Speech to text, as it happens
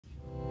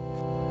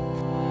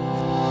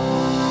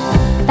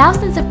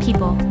Thousands of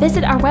people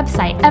visit our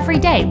website every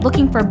day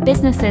looking for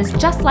businesses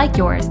just like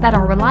yours that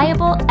are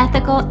reliable,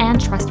 ethical, and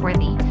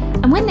trustworthy.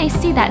 And when they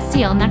see that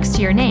seal next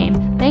to your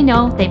name, they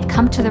know they've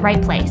come to the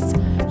right place.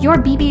 Your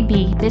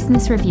BBB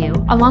Business Review,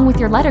 along with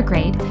your letter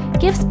grade,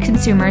 gives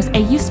consumers a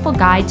useful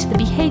guide to the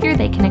behavior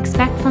they can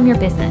expect from your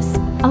business.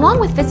 Along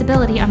with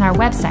visibility on our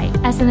website,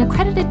 as an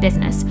accredited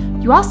business,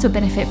 you also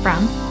benefit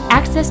from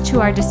access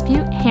to our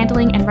dispute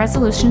handling and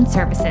resolution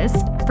services,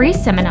 free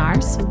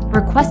seminars,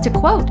 request a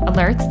quote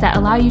alerts that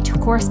allow you to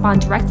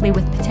correspond directly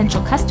with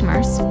potential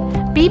customers,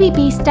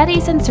 BBB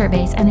studies and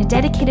surveys, and a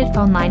dedicated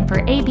phone line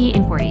for AB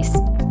inquiries,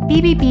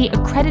 BBB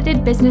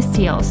accredited business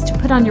seals to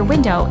put on your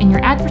window, in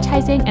your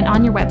advertising, and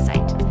on your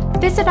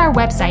website. Visit our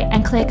website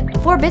and click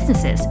For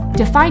Businesses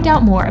to find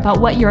out more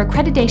about what your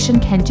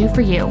accreditation can do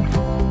for you.